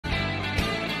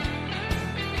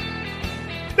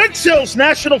Big Sil's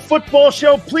National Football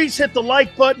Show. Please hit the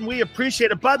like button. We appreciate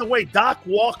it. By the way, Doc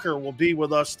Walker will be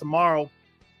with us tomorrow,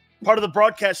 part of the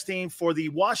broadcast team for the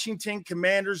Washington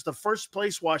Commanders, the first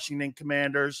place Washington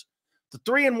Commanders, the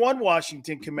 3-1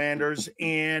 Washington Commanders,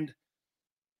 and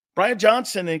Brian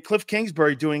Johnson and Cliff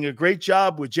Kingsbury doing a great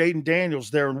job with Jaden Daniels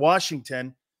there in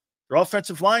Washington. Their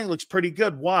offensive line looks pretty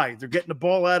good. Why? They're getting the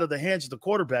ball out of the hands of the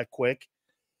quarterback quick.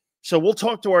 So we'll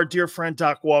talk to our dear friend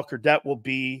Doc Walker. That will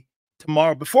be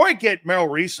tomorrow. Before I get Merrill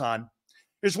Reese on,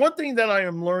 there's one thing that I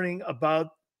am learning about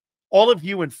all of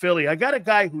you in Philly. I got a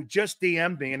guy who just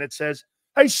DM'd me, and it says,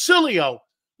 "Hey, Sileo,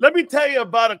 let me tell you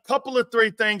about a couple of three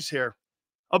things here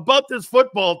about this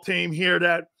football team here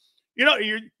that, you know,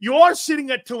 you are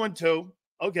sitting at 2-2.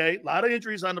 Okay, a lot of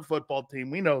injuries on the football team.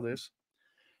 We know this."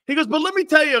 He goes, "But let me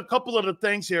tell you a couple of the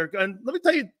things here, and let me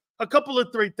tell you a couple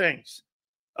of three things.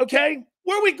 Okay,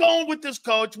 where are we going with this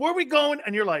coach? Where are we going?"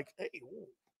 And you're like, "Hey,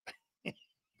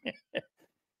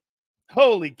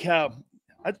 holy cow.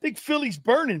 I think Philly's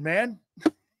burning, man."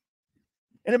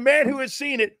 And a man who has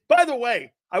seen it. By the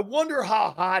way, I wonder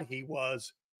how hot he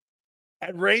was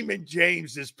at Raymond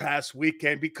James this past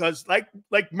weekend, because like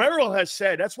Merrill has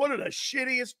said, that's one of the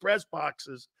shittiest press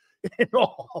boxes in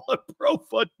all of pro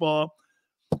football.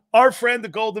 Our friend, the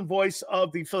golden voice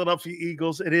of the Philadelphia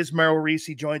Eagles, it is Merrill Reese.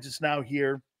 He joins us now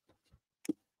here.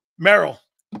 Merrill,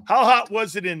 how hot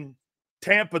was it in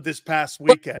Tampa this past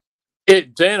weekend?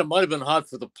 Dan, it might have been hot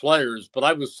for the players, but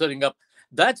I was sitting up.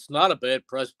 That's not a bad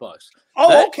press box.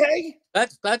 Oh, okay.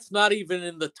 That's not even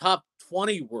in the top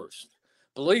 20 worst.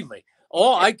 Believe me.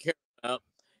 All I care about,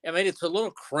 I mean, it's a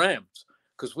little cramped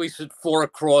because we sit four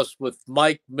across with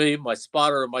Mike, me, my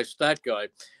spotter, and my stat guy.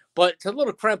 But it's a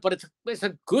little cramped, but it's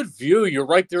a good view. You're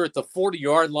right there at the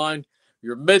 40-yard line.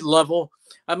 You're mid-level.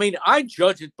 I mean, I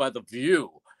judge it by the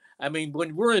view. I mean,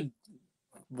 when we're in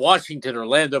Washington or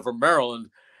Landover, Maryland,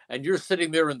 and you're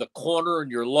sitting there in the corner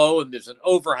and you're low and there's an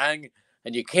overhang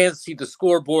and you can't see the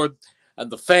scoreboard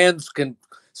and the fans can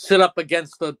sit up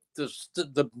against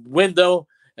the window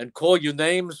and call you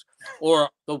names, or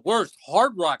the worst,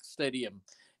 Hard Rock Stadium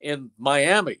in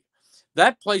Miami.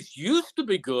 That place used to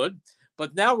be good,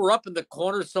 but now we're up in the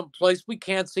corner someplace. We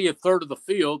can't see a third of the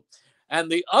field.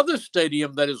 And the other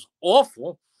stadium that is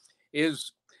awful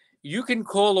is, you can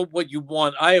call it what you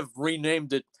want. I have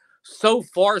renamed it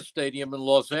SoFar Stadium in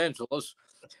Los Angeles,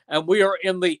 and we are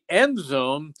in the end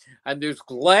zone, and there's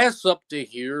glass up to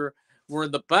here. We're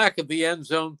in the back of the end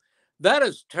zone. That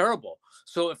is terrible.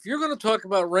 So if you're going to talk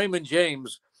about Raymond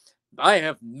James, I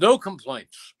have no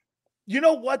complaints. You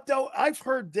know what, though? I've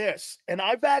heard this, and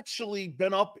I've actually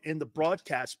been up in the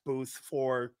broadcast booth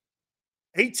for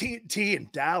AT&T in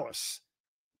Dallas.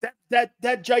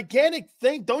 That gigantic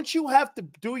thing, don't you have to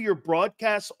do your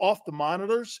broadcast off the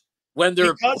monitors? When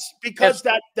they're because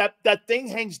that thing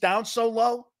hangs down so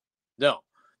low? No.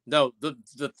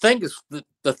 The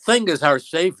thing is our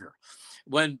savior.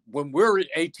 When we're at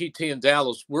AT&T in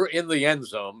Dallas, we're in the end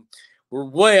zone. We're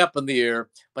way up in the air,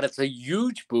 but it's a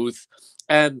huge booth,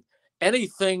 and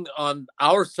anything on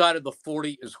our side of the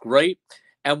 40 is great.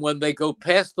 And when they go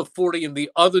past the 40 in the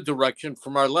other direction,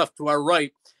 from our left to our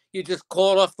right, you just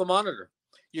call it off the monitor.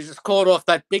 You just call it off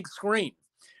that big screen.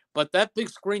 But that big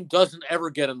screen doesn't ever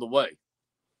get in the way.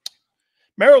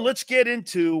 Merrill, let's get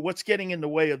into what's getting in the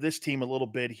way of this team a little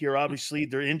bit here. Obviously,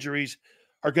 their injuries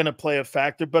are going to play a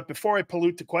factor. But before I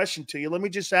pollute the question to you, let me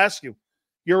just ask you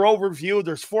your overview.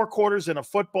 There's 4 quarters in a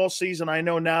football season. I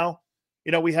know now,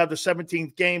 you know, we have the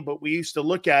 17th game, but we used to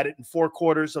look at it in 4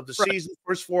 quarters of the season,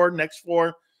 first 4, next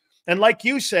 4. And like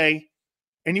you say,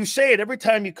 and you say it every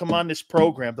time you come on this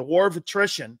program, the war of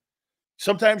attrition.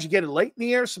 Sometimes you get it late in the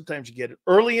year. Sometimes you get it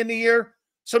early in the year.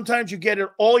 Sometimes you get it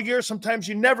all year. Sometimes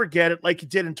you never get it like you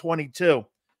did in 22.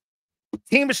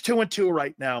 Team is 2-2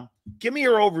 right now. Give me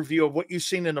your overview of what you've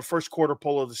seen in the first quarter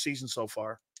poll of the season so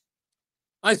far.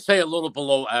 I say a little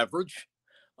below average.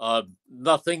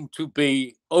 Nothing to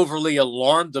be overly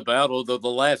alarmed about, although the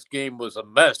last game was a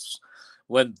mess.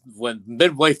 When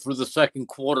midway through the second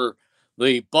quarter,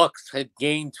 the Bucks had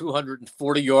gained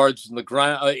 240 yards in the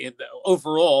ground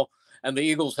overall, and the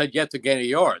Eagles had yet to gain a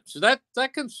yard. So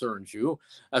that concerns you.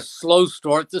 A slow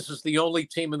start. This is the only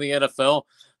team in the NFL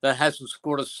that hasn't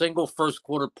scored a single first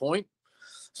quarter point.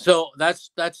 So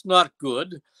that's not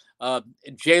good.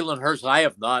 Jalen Hurts,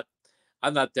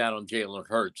 I'm not down on Jalen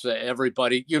Hurts.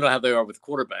 Everybody, you know how they are with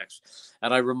quarterbacks.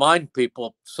 And I remind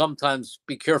people, sometimes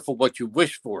be careful what you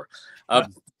wish for.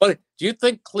 But do you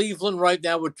think Cleveland right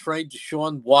now would trade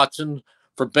Deshaun Watson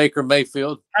for Baker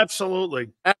Mayfield? Absolutely.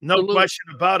 No question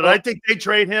about it. I think they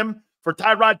trade him for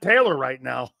Tyrod Taylor right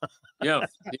now. Yeah.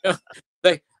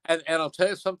 And I'll tell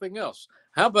you something else.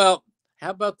 How about How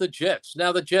about the Jets?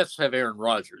 Now, the Jets have Aaron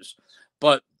Rodgers,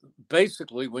 but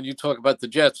basically, when you talk about the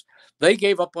Jets, they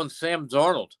gave up on Sam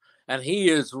Darnold, and he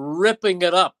is ripping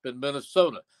it up in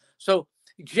Minnesota. So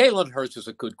Jalen Hurts is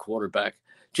a good quarterback.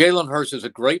 Jalen Hurts is a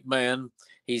great man.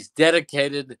 He's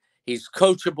dedicated, he's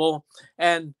coachable,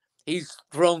 and he's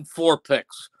thrown 4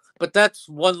 picks. But that's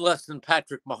one less than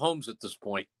Patrick Mahomes at this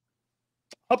point.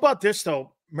 How about this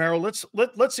though, Merrill?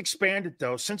 Let's expand it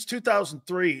though. Since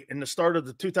 2003, in the start of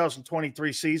the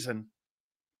 2023 season,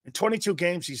 in 22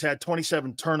 games, he's had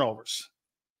 27 turnovers.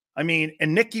 I mean,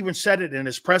 and Nick even said it in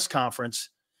his press conference.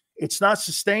 It's not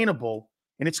sustainable,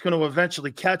 and it's going to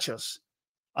eventually catch us.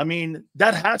 I mean,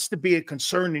 that has to be a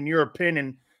concern in your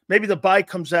opinion. Maybe the bye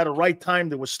comes at a right time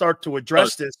to start to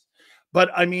address this. But,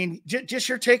 I mean, just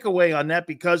your takeaway on that,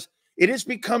 because it is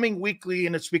becoming weekly,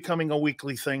 and it's becoming a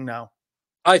weekly thing now.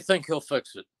 I think he'll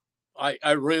fix it.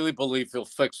 I really believe he'll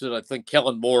fix it. I think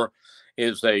Kellen Moore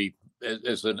is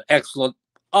an excellent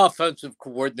offensive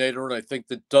coordinator, and I think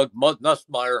that Doug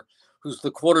Nussmeier, who's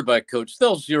the quarterback coach,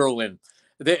 they'll zero in.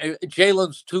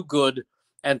 Jalen's too good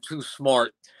and too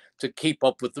smart to keep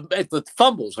up with them. The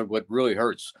fumbles are what really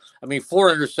hurts. I mean,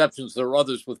 4 interceptions. There are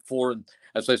others with 4, and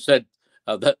as I said,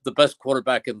 the best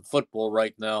quarterback in football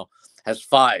right now has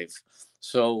 5.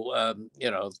 So,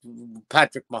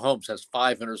 Patrick Mahomes has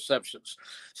 5 interceptions.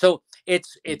 So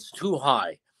it's too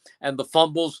high. And the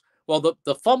fumbles, well,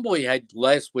 the fumble he had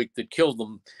last week that killed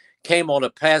them came on a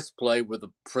pass play where the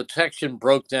protection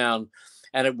broke down,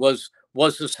 and it was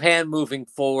his hand moving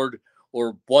forward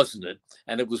or wasn't it?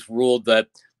 And it was ruled that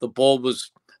the ball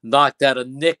was knocked out of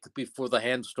nick before the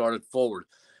hand started forward.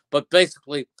 But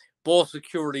basically, ball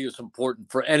security is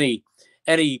important for any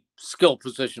skill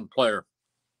position player.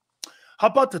 How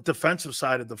about the defensive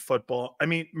side of the football? I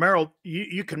mean, Merrill,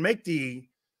 you can make the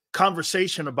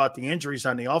conversation about the injuries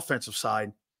on the offensive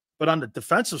side, but on the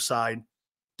defensive side,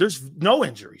 there's no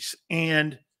injuries.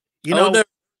 And, there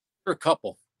are a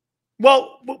couple.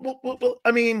 Well,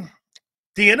 I mean,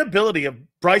 the inability of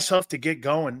Bryce Huff to get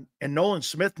going and Nolan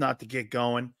Smith not to get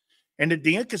going, and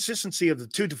the inconsistency of the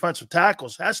 2 defensive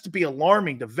tackles has to be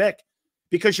alarming to Vic,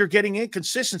 because you're getting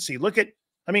inconsistency.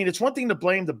 It's one thing to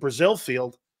blame the Brazil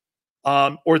field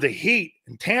or the Heat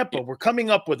in Tampa. We're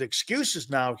coming up with excuses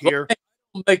now here.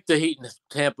 Don't make the Heat in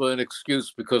Tampa an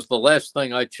excuse, because the last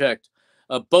thing I checked,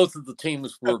 both of the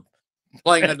teams were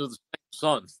playing under the same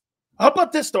sun. How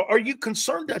about this, though? Are you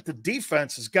concerned that the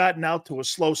defense has gotten out to a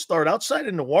slow start outside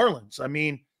of New Orleans? I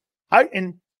mean,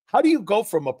 how do you go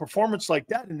from a performance like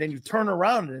that and then you turn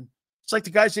around and it's like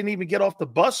the guys didn't even get off the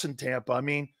bus in Tampa? I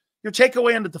mean, your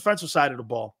takeaway on the defensive side of the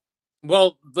ball.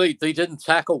 Well, they didn't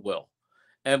tackle well.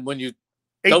 And when you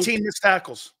 18 missed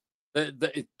tackles.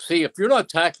 See, if you're not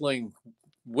tackling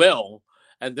well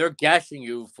and they're gashing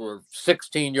you for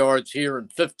 16 yards here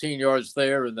and 15 yards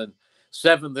there and then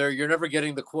 7 there, you're never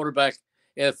getting the quarterback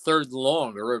a 3rd and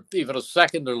long or even a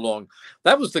 2nd or long.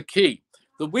 That was the key.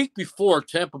 The week before,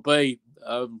 Tampa Bay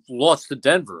lost to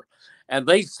Denver, and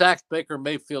they sacked Baker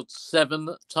Mayfield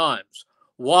 7 times.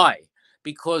 Why?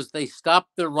 Because they stopped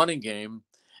their running game,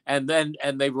 and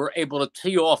they were able to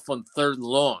tee off on 3rd and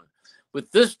long. With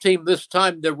this team this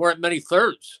time, there weren't many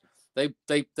thirds. They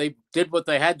did what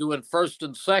they had to in 1st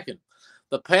and 2nd.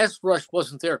 The pass rush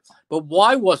wasn't there. But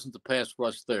why wasn't the pass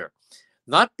rush there?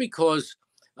 Not because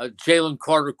Jalen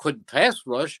Carter couldn't pass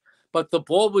rush, but the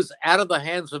ball was out of the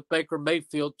hands of Baker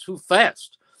Mayfield too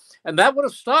fast. And that would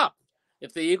have stopped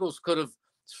if the Eagles could have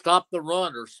stopped the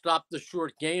run or stopped the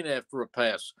short gain after a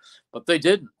pass. But they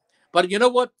didn't. But you know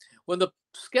what? When the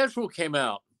schedule came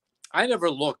out, I never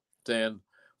looked, Dan,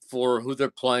 for who they're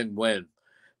playing when,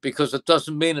 because it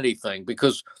doesn't mean anything.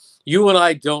 Because you and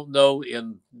I don't know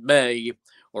in May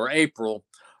or April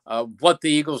what the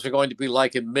Eagles are going to be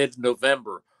like in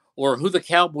mid-November, or who the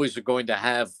Cowboys are going to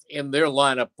have in their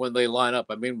lineup when they line up.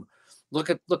 I mean, look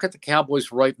at the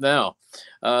Cowboys right now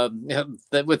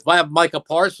with Micah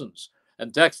Parsons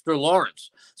and Dexter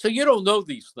Lawrence. So you don't know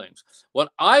these things.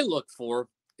 What I look for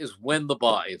is when the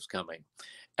bye is coming.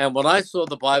 And when I saw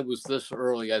the bye was this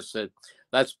early, I said,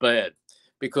 that's bad.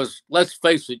 Because let's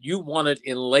face it, you want it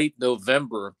in late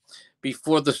November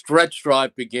before the stretch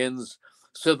drive begins,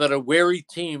 so that a weary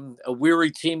team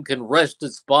can rest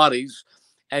its bodies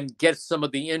and get some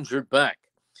of the injured back.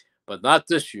 But not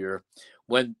this year.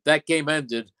 When that game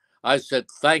ended, I said,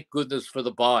 thank goodness for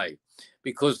the bye,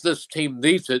 because this team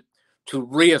needs it to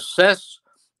reassess,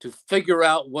 to figure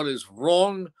out what is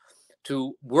wrong,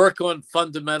 to work on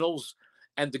fundamentals,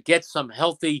 and to get some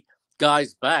healthy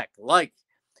guys back, like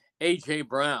A.J.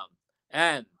 Brown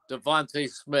and Devontae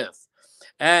Smith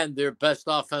and their best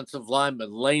offensive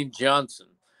lineman, Lane Johnson.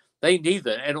 They need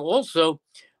that. And also,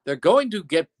 they're going to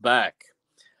get back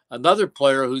another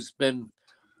player who's been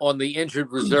on the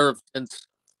injured reserve since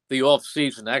the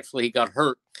offseason. Actually, he got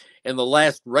hurt in the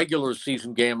last regular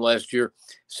season game last year,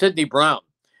 Sidney Brown.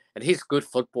 And he's a good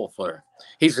football player.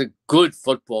 He's a good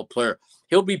football player.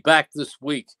 He'll be back this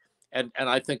week, and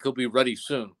I think he'll be ready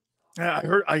soon.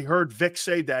 Yeah, I heard Vic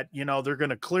say that, they're going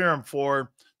to clear him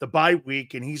for the bye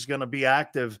week, and he's going to be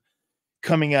active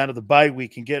coming out of the bye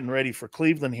week and getting ready for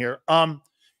Cleveland here.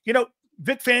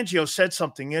 Vic Fangio said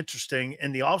something interesting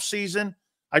in the offseason.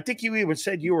 I think you even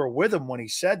said you were with him when he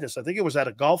said this. I think it was at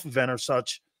a golf event or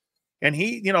such. And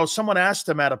he, someone asked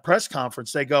him at a press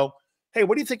conference, they go, "Hey,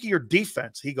 what do you think of your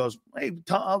defense?" He goes, "Hey,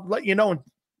 I'll let you know in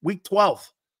week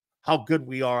 12 how good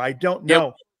we are." I don't know.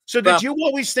 Yep. So did you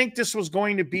always think this was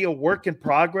going to be a work in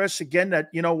progress again, that,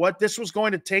 this was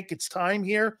going to take its time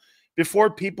here before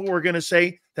people were going to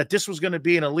say that this was going to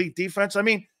be an elite defense? I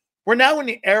mean, we're now in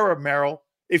the era, Merrill.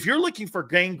 If you're looking for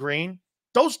gangrene,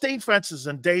 those defenses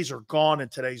and days are gone in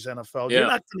today's NFL. Yeah. You're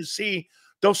not going to see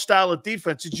those style of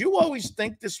defense. Did you always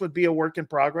think this would be a work in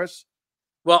progress?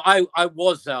 Well, I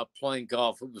was out playing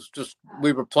golf. It was just,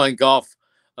 we were playing golf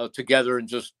together and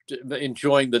just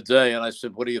enjoying the day. And I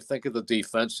said, "What do you think of the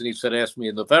defense?" And he said, "Ask me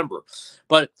in November."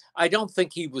 But I don't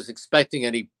think he was expecting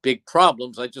any big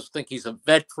problems. I just think he's a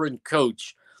veteran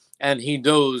coach, and he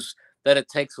knows that it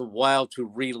takes a while to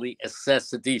really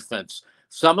assess the defense.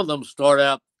 Some of them start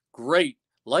out great,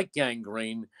 like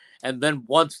gangrene, and then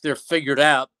once they're figured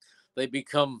out, they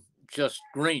become just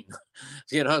green,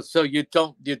 so you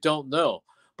don't know.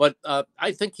 But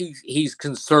I think he's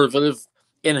conservative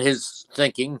in his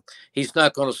thinking. He's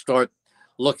not going to start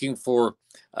looking for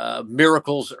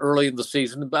miracles early in the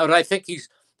season. But I think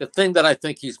the thing that I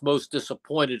think he's most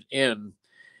disappointed in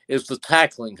is the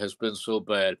tackling has been so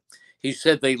bad. He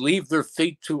said they leave their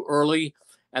feet too early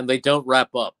and they don't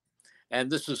wrap up. And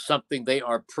this is something they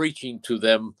are preaching to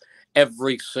them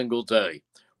every single day.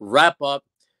 Wrap up,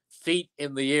 feet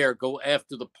in the air, go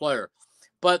after the player.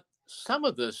 But some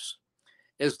of this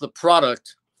is the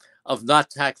product of not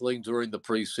tackling during the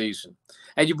preseason.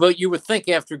 But you would think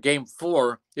after game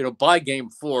 4, by game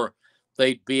 4,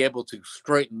 they'd be able to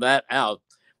straighten that out,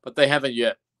 but they haven't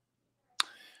yet.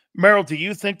 Merrill, do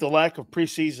you think the lack of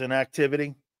preseason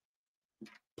activity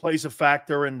plays a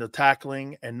factor in the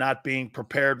tackling and not being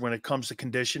prepared when it comes to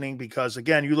conditioning? Because,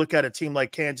 again, you look at a team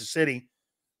like Kansas City,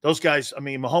 those guys,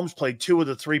 Mahomes played 2 of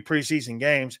the 3 preseason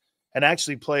games and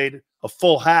actually played a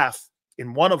full half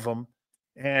in one of them.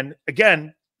 And,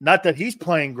 again, not that he's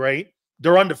playing great.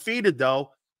 They're undefeated,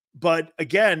 though. But,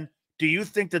 again, do you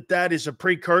think that that is a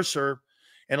precursor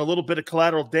and a little bit of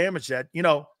collateral damage that,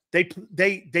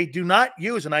 they do not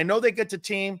use? And I know they get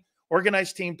to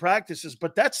organized team practices,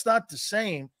 but that's not the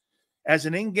same as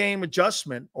an in-game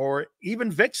adjustment, or even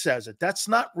Vic says it. That's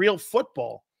not real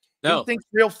football. No. He thinks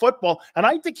real football. And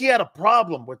I think he had a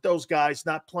problem with those guys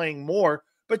not playing more.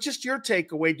 But just your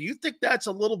takeaway, do you think that's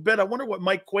a little bit – I wonder what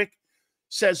Mike Quick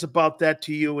says about that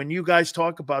to you, and you guys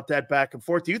talk about that back and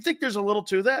forth. Do you think there's a little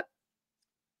to that?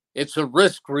 It's a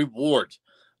risk reward.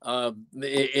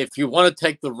 If you want to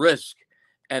take the risk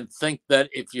and think that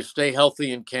if you stay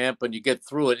healthy in camp and you get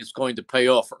through it, it's going to pay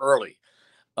off early.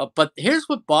 But here's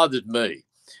what bothered me.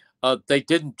 They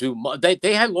didn't do much.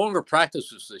 They had longer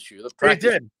practices this year. They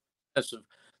did.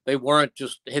 They weren't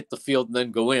just hit the field and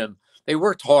then go in. They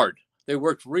worked hard. They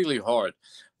worked really hard,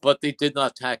 but they did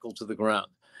not tackle to the ground.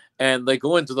 And they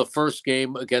go into the first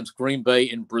game against Green Bay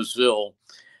in Brazil,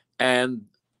 and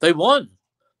they won.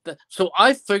 So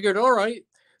I figured, all right.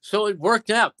 So it worked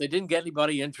out. They didn't get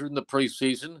anybody injured in the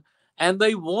preseason, and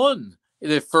they won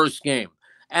their first game,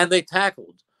 and they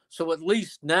tackled. So at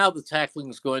least now the tackling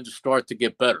is going to start to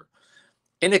get better.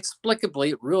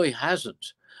 Inexplicably, it really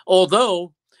hasn't.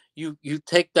 Although you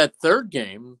take that third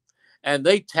game, and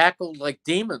they tackled like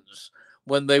demons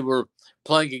when they were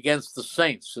playing against the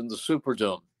Saints in the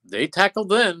Superdome. They tackled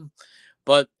then,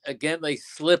 but again, they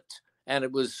slipped,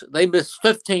 and they missed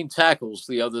 15 tackles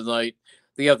the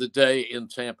other day in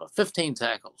Tampa. 15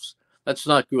 tackles. That's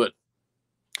not good.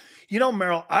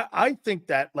 Merrill, I think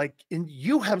that,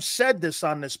 you have said this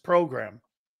on this program,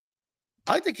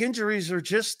 I think injuries are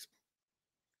just,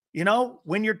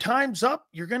 when your time's up,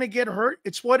 you're going to get hurt.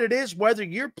 It's what it is, whether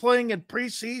you're playing in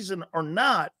preseason or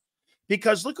not.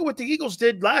 Because look at what the Eagles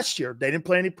did last year. They didn't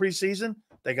play any preseason.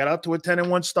 They got out to a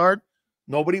 10-1 start.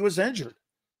 Nobody was injured.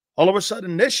 All of a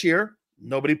sudden this year,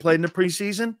 nobody played in the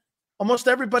preseason. Almost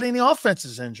everybody in the offense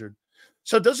is injured.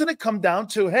 So doesn't it come down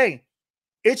to, hey,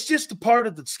 it's just a part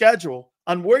of the schedule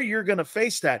on where you're going to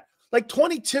face that? Like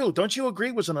 22, don't you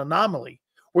agree, was an anomaly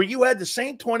where you had the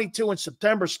same 22 in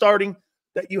September starting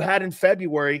that you had in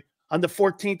February on the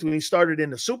 14th when he started in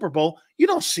the Super Bowl. You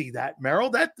don't see that,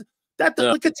 Merrill. Yeah.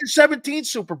 Look at your 17th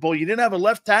Super Bowl. You didn't have a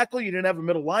left tackle. You didn't have a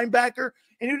middle linebacker.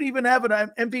 And you didn't even have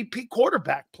an MVP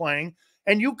quarterback playing.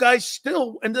 And you guys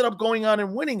still ended up going on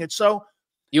and winning it. So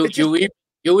you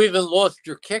even lost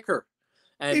your kicker.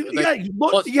 And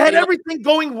you had everything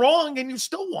going wrong, and you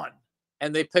still won.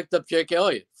 And they picked up Jake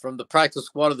Elliott from the practice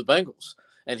squad of the Bengals,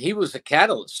 and he was a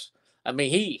catalyst. I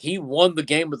mean, he won the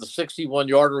game with a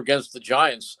 61-yarder against the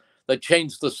Giants that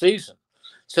changed the season.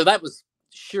 So that was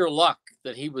sheer luck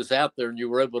that he was out there, and you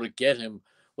were able to get him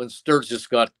when Sturgis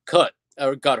got hurt.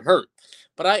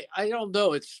 But I don't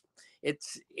know. It's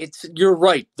you're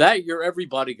right. That year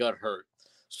everybody got hurt.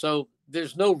 So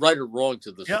there's no right or wrong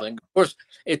to this thing. Of course,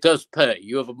 it does pay.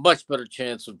 You have a much better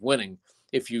chance of winning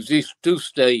if you do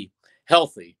stay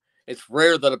healthy. It's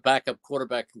rare that a backup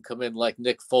quarterback can come in like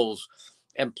Nick Foles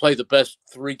and play the best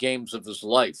 3 games of his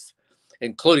life,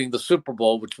 including the Super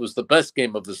Bowl, which was the best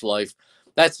game of his life.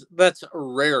 That's a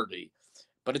rarity,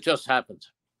 but it just happened.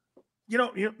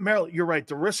 Merrill, you're right.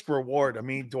 The risk reward. I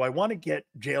mean, do I want to get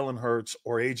Jalen Hurts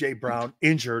or AJ Brown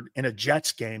injured in a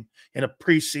Jets game in a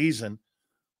preseason?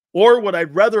 Or would I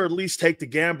rather at least take the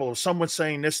gamble of someone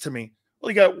saying this to me? Well,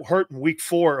 he got hurt in week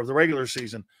 4 of the regular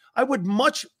season. I would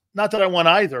not that I want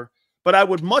either, but I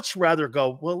would much rather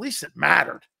go, well, at least it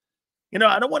mattered.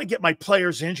 I don't want to get my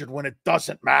players injured when it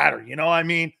doesn't matter. I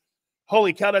mean,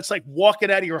 holy cow, that's like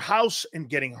walking out of your house and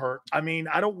getting hurt. I mean,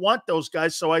 I don't want those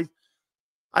guys. So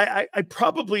I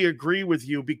probably agree with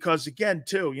you because, again,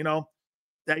 too,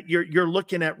 that you're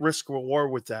looking at risk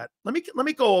reward with that. Let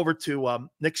me go over to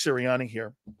Nick Sirianni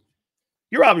here.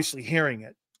 You're obviously hearing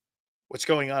it. What's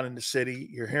going on in the city?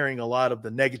 You're hearing a lot of the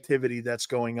negativity that's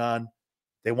going on.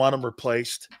 They want him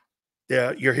replaced.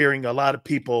 You're hearing a lot of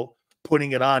people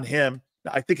putting it on him.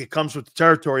 I think it comes with the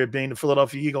territory of being the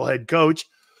Philadelphia Eagle head coach.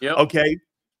 Yep. Okay.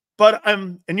 But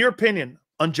in your opinion,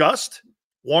 unjust,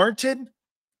 warranted,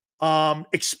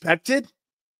 expected?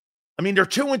 I mean, they're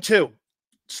 2-2.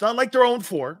 It's not like they're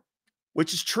 0-4,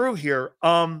 which is true here.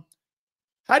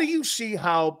 How do you see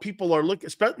how people are looking?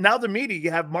 Now the media,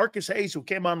 you have Marcus Hayes, who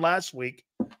came on last week,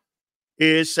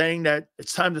 is saying that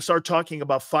it's time to start talking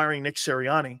about firing Nick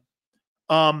Sirianni.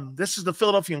 This is the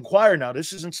Philadelphia Inquirer now.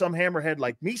 This isn't some hammerhead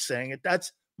like me saying it.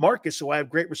 That's Marcus, who I have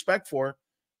great respect for.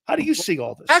 How do you see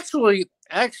all this?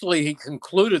 Actually, he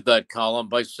concluded that column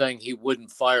by saying he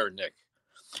wouldn't fire Nick.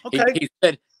 Okay. He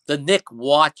said the Nick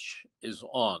watch is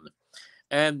on.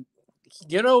 And,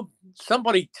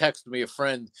 somebody texted me, a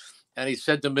friend, and he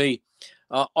said to me,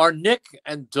 are Nick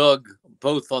and Doug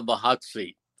both on the hot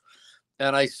seat?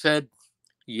 And I said,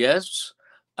 yes.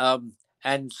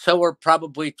 And so are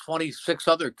probably 26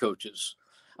 other coaches.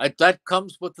 That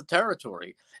comes with the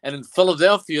territory. And in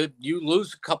Philadelphia, you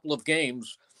lose a couple of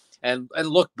games and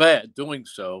look bad doing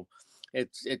so.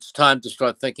 It's time to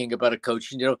start thinking about a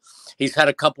coach. He's had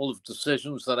a couple of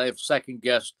decisions that I have second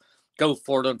guessed. Go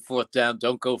for it on 4th down.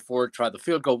 Don't go for it. Try the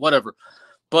field goal, whatever.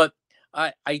 But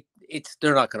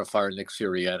they're not going to fire Nick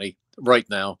Sirianni right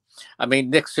now. I mean,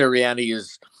 Nick Sirianni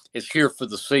is here for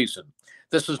the season.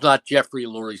 This is not Jeffrey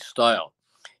Lurie's style.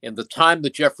 In the time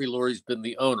that Jeffrey Lurie's been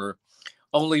the owner,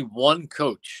 only one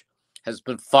coach has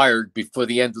been fired before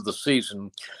the end of the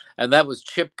season, and that was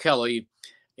Chip Kelly.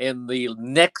 In the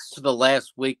next to the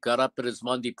last week, got up at his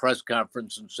Monday press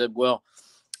conference and said, well,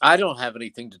 I don't have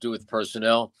anything to do with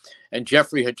personnel. And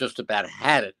Jeffrey had just about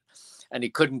had it, and he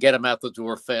couldn't get him out the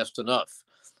door fast enough.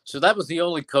 So that was the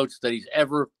only coach that he's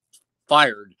ever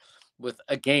fired with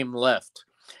a game left.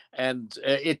 And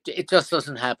it just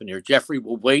doesn't happen here. Jeffrey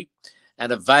will wait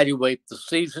and evaluate the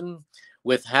season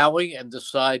with Howie and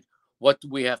decide what do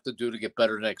we have to do to get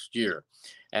better next year.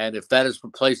 And if that is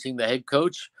replacing the head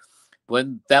coach,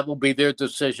 when that will be their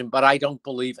decision. But I don't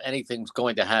believe anything's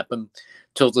going to happen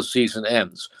till the season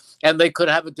ends. And they could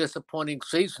have a disappointing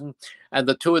season, and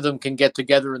the two of them can get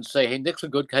together and say, hey, Nick's a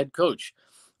good head coach.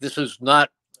 This is not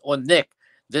on Nick.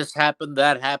 This happened,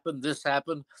 that happened, this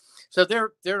happened. So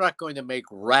they're not going to make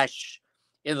rash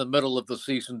in the middle of the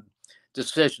season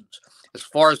decisions. As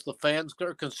far as the fans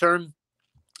are concerned,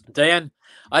 Dan,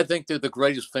 I think they're the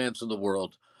greatest fans in the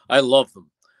world. I love them.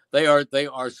 They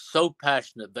are so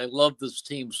passionate. They love this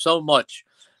team so much.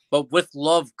 But with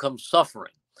love comes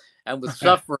suffering. And with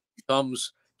suffering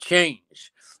comes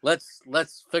change. Let's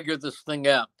figure this thing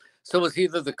out. So it's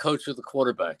either the coach or the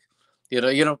quarterback. You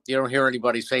don't hear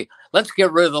anybody say, let's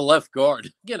get rid of the left guard.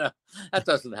 That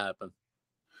doesn't happen.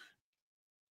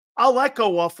 I'll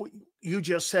echo off what you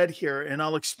just said here, and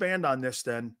I'll expand on this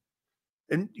then.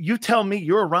 And you tell me,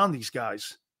 you're around these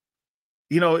guys.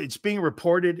 it's being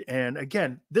reported. And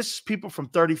again, this is people from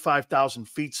 35,000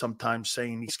 feet sometimes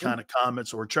saying these kind of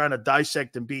comments, or trying to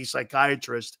dissect and be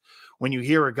psychiatrist when you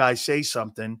hear a guy say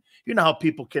something. You know how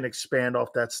people can expand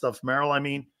off that stuff, Merrill. I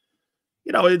mean,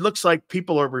 it looks like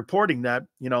people are reporting that,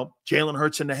 Jalen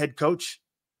Hurts and the head coach,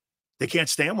 they can't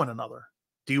stand one another.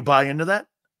 Do you buy into that?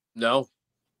 No.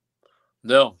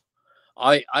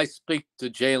 I speak to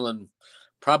Jalen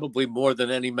probably more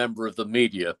than any member of the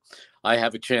media. I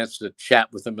have a chance to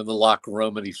chat with him in the locker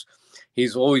room, and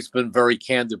he's always been very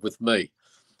candid with me.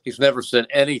 He's never said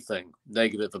anything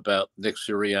negative about Nick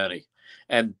Sirianni.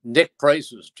 And Nick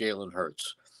praises Jalen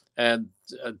Hurts and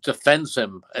defends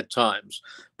him at times.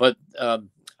 But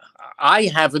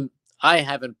I haven't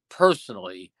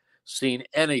personally seen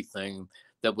anything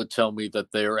that would tell me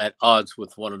that they're at odds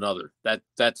with one another.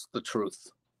 That's the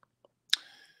truth.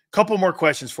 Couple more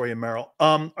questions for you, Merrill.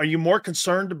 Are you more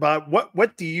concerned about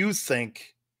what do you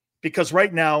think? Because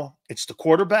right now it's the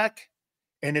quarterback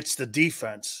and it's the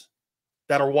defense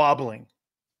that are wobbling.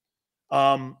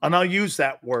 And I'll use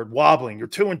that word, wobbling. You're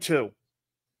 2-2.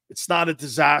 It's not a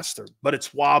disaster, but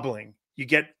it's wobbling. You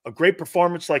get a great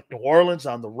performance like New Orleans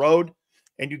on the road,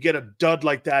 and you get a dud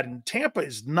like that. And Tampa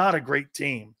is not a great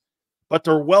team, but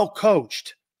they're well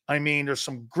coached. I mean, there's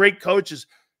some great coaches.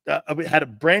 We had a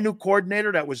brand new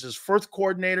coordinator that was his first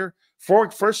coordinator,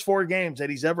 first 4 games that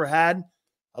he's ever had,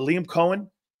 Liam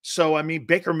Cohen. So, I mean,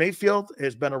 Baker Mayfield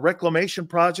has been a reclamation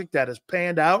project that has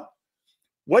panned out.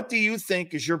 What do you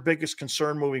think is your biggest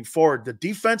concern moving forward? The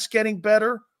defense getting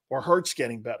better or Hurts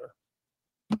getting better?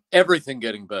 Everything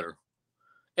getting better.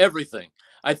 Everything.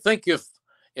 I think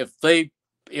if they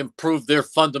improve their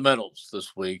fundamentals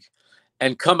this week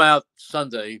and come out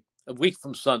Sunday, a week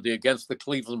from Sunday, against the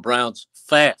Cleveland Browns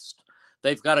fast,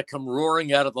 they've got to come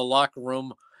roaring out of the locker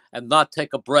room and not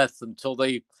take a breath until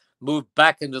they move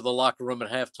back into the locker room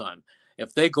at halftime.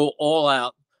 If they go all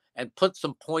out and put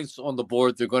some points on the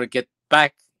board, they're going to get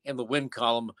back in the win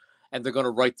column and they're going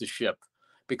to right the ship,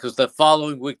 because the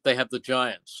following week they have the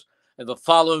Giants and the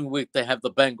following week they have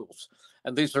the Bengals,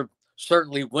 and these are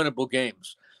certainly winnable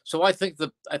games. So I think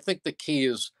the key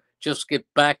is just get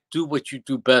back, do what you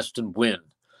do best, and win.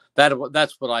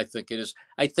 That's what I think it is.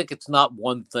 I think it's not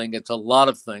one thing; it's a lot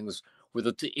of things where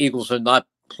the Eagles are not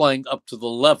playing up to the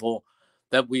level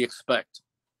that we expect.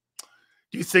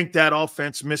 Do you think that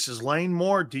offense misses Lane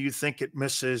more? Or do you think it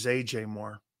misses AJ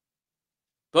more?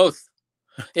 Both.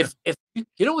 If you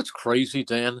know what's crazy,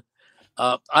 Dan,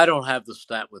 I don't have the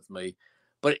stat with me,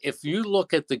 but if you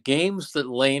look at the games that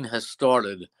Lane has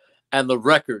started and the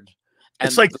record, and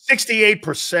it's like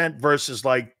 68% versus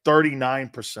like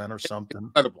 39% or something.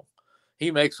 Incredible.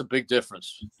 He makes a big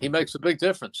difference.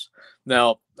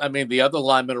 Now, I mean, the other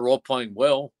linemen are all playing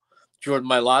well. Jordan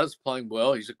Mailata's playing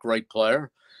well. He's a great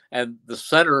player. And the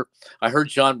center, I heard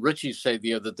John Ritchie say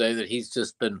the other day that he's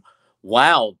just been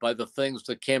wowed by the things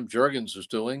that Cam Jurgens is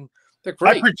doing. They're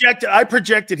great. I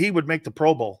projected he would make the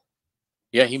Pro Bowl.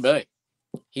 Yeah, he may.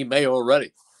 He may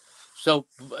already. So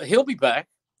he'll be back.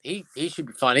 He should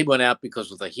be fine. He went out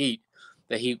because of the heat.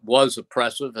 The heat was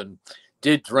oppressive and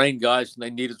did drain guys, and they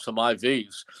needed some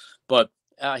IVs. But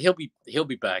he'll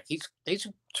be back. He's a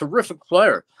terrific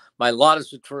player.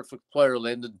 Mailata's a terrific player.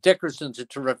 Landon Dickerson's a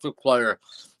terrific player.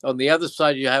 On the other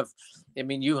side, you have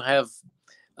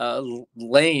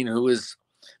Lane, who is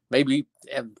maybe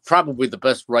probably the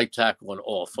best right tackle in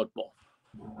all football.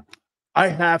 I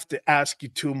have to ask you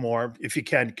 2 more, if you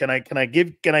can. Can I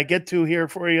get 2 here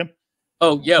for you?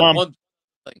 Oh yeah, one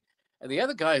thing. And the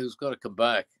other guy who's going to come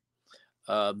back,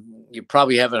 you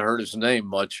probably haven't heard his name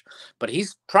much, but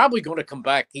he's probably going to come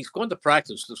back. He's going to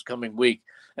practice this coming week,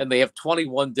 and they have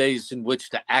 21 days in which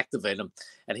to activate him.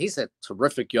 And he's a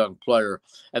terrific young player,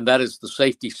 and that is the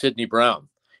safety Sidney Brown.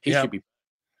 He should be.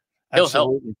 He'll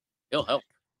help. He'll help.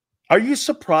 Are you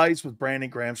surprised with Brandon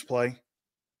Graham's play?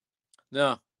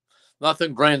 No,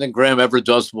 nothing Brandon Graham ever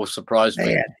does will surprise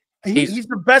me. Man, he's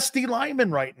the best D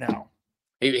lineman right now.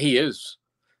 He is.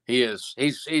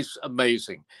 He's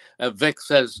amazing. Vic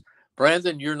says,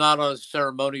 Brandon, you're not on a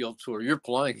ceremonial tour. You're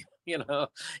playing.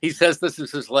 He says this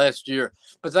is his last year,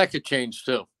 but that could change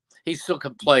too. He still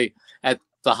can play at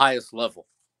the highest level.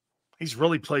 He's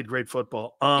really played great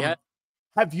football. Yeah.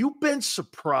 Have you been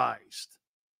surprised?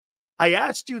 I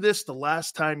asked you this the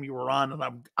last time you were on,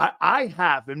 and I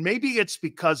have, and maybe it's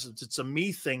because it's a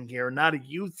me thing here, not a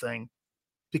you thing,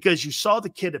 because you saw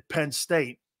the kid at Penn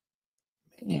State.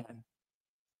 Man,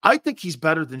 I think he's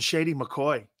better than Shady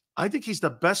McCoy. I think he's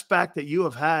the best back that you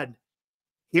have had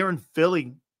here in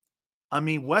Philly. I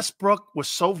mean, Westbrook was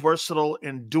so versatile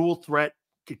and dual threat,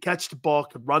 could catch the ball,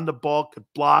 could run the ball, could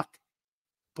block.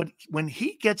 But when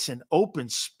he gets in open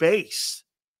space,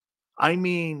 I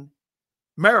mean,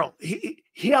 Merrill,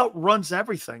 he outruns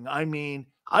everything. I mean,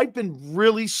 I've been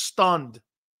really stunned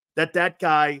that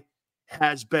guy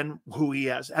has been who he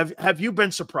has. Have you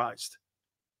been surprised?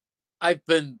 I've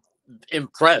been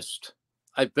impressed.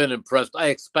 I've been impressed. I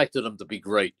expected him to be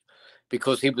great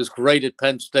because he was great at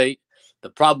Penn State. The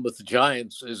problem with the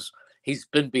Giants is he's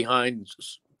been behind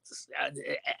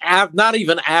not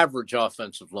even average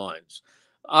offensive lines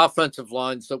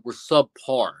that were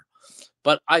subpar.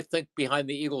 But I think behind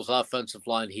the Eagles' offensive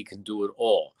line, he can do it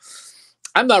all.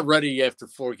 I'm not ready after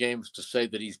 4 games to say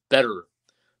that he's better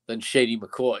than Shady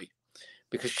McCoy,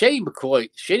 because Shady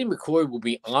McCoy will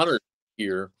be honored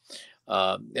here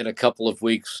in a couple of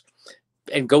weeks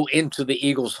and go into the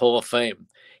Eagles Hall of Fame.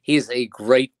 He is a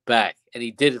great back, and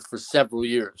he did it for several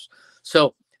years.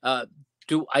 So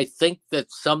do I think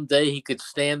that someday he could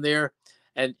stand there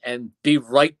and be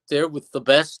right there with the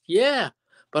best? Yeah,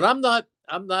 but I'm not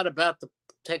about to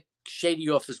take Shady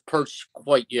off his perch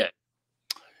quite yet.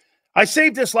 I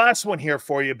saved this last one here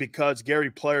for you because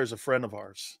Gary Player is a friend of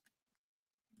ours.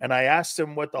 And I asked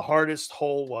him what the hardest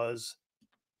hole was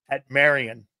at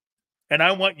Marion. And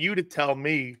I want you to tell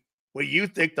me what you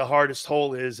think the hardest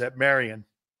hole is at Marion.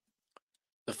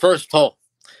 The first hole.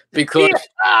 Because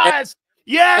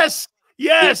yes.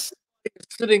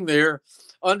 Sitting there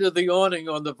under the awning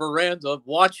on the veranda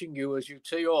watching you as you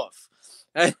tee off.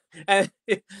 And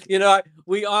you know,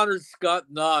 we honored Scott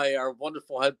and our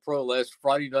wonderful head pro, last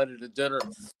Friday night at a dinner.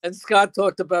 And Scott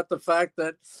talked about the fact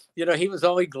that, you know, he was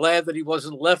only glad that he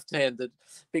wasn't left-handed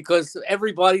because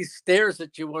everybody stares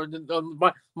at you.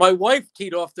 My wife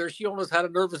teed off there. She almost had a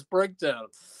nervous breakdown.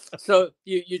 So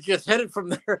you just hit it from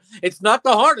there. It's not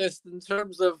the hardest in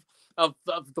terms of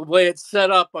the way it's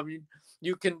set up. I mean,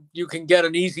 you can get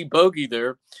an easy bogey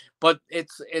there, but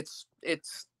it's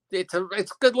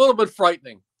a little bit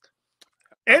frightening.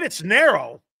 And it's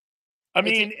narrow. I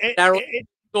mean,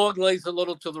 dog lays a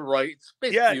little to the right.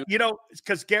 Yeah, cute. You know,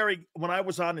 because Gary, when I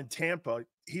was on in Tampa,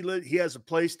 he has a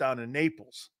place down in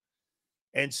Naples.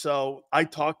 And so I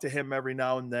talk to him every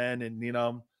now and then, and, you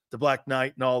know, the Black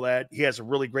Knight and all that. He has a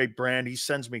really great brand. He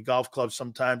sends me golf clubs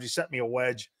sometimes. He sent me a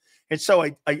wedge. And so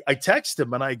I text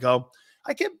him and I go,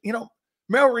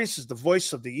 Merrill Reese is the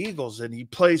voice of the Eagles, and he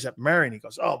plays at Marion. He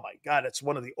goes, oh, my God, it's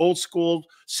one of the old school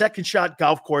second shot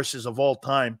golf courses of all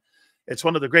time. It's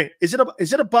one of the great. Is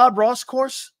it a Bob Ross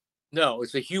course? No,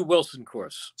 it's a Hugh Wilson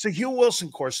course. It's a Hugh Wilson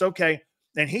course. Okay.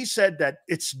 And he said that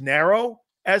it's narrow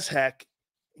as heck.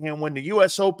 And when the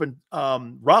U.S. Open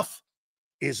rough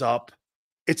is up,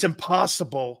 it's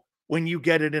impossible when you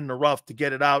get it in the rough to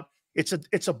get it out.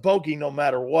 It's a bogey no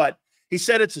matter what. He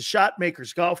said it's a shot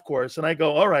maker's golf course. And I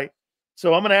go, all right.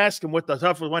 So I'm going to ask him what the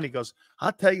toughest one. He goes,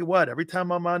 I'll tell you what, every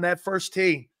time I'm on that first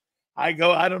tee, I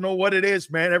go, I don't know what it is,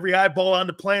 man. Every eyeball on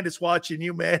the planet is watching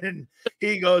you, man. And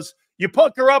he goes, you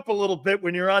pucker up a little bit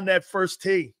when you're on that first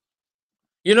tee.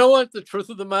 You know what? The truth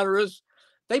of the matter is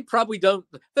they're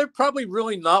probably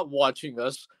really not watching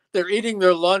us. They're eating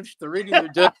their lunch. They're eating their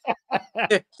dinner.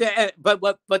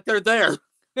 but they're there.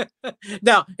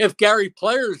 Now, if Gary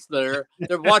Player's there,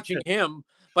 they're watching him.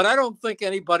 But I don't think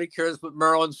anybody cares what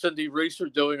Merrill and Cindy Reese are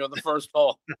doing on the first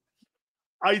hole.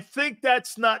 I think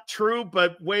that's not true,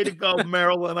 but way to go,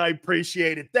 Merrill, and I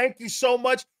appreciate it. Thank you so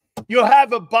much. You'll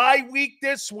have a bye week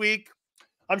this week.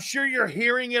 I'm sure you're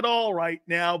hearing it all right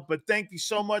now, but thank you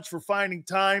so much for finding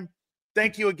time.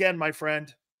 Thank you again, my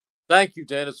friend. Thank you,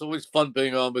 Dan. It's always fun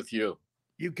being on with you.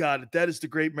 You got it. That is the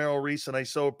great Merrill Reese, and I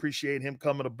so appreciate him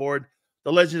coming aboard,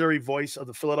 the legendary voice of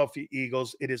the Philadelphia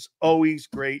Eagles. It is always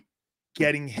great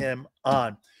getting him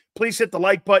on. Please hit the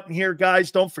like button here,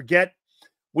 guys. Don't forget,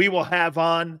 we will have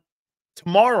on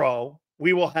tomorrow,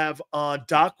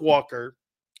 Doc Walker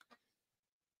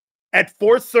at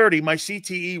 4:30. My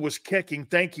CTE was kicking.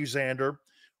 Thank you, Xander.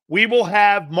 We will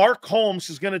have Mark Holmes,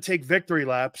 who's going to take victory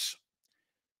laps.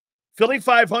 Philly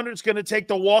 500 is going to take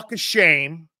the walk of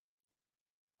shame.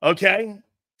 Okay?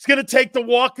 He's going to take the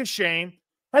walk of shame.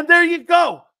 And there you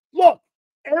go. Look,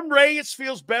 M. Reyes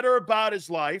feels better about his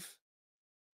life.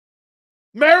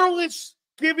 Merrill is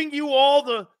giving you all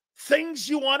the things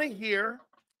you want to hear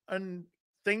and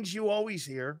things you always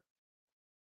hear,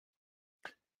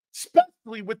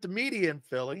 especially with the media in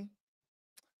Philly.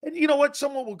 And you know what?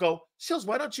 Someone will go, Sills,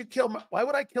 why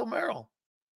would I kill Merrill?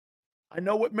 I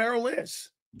know what Merrill is.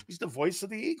 He's the voice of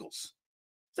the Eagles.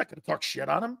 He's not going to talk shit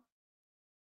on him.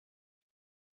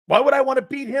 Why would I want to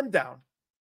beat him down?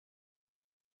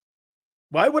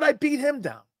 Why would I beat him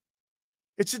down?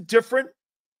 It's a different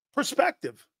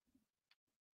perspective.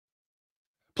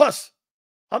 Plus,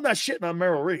 I'm not shitting on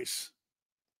Merrill Reese.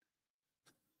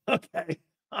 Okay.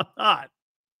 I'm not.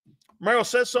 Merrill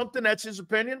says something, that's his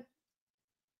opinion.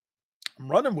 I'm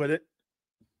running with it.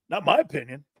 Not my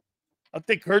opinion. I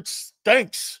think Hurts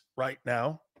stinks right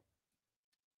now.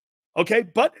 Okay,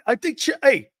 but I think,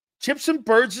 Chips and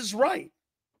Birds is right.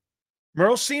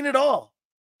 Merrill's seen it all.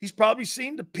 He's probably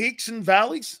seen the peaks and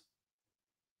valleys.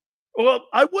 Well,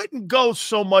 I wouldn't go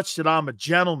so much that I'm a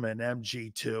gentleman,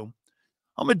 MG2.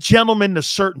 I'm a gentleman to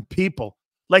certain people.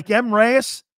 Like M.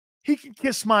 Reyes, he can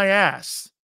kiss my ass.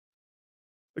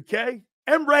 Okay?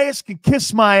 M. Reyes can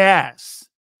kiss my ass.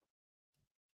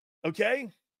 Okay?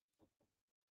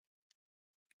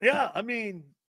 Yeah, I mean,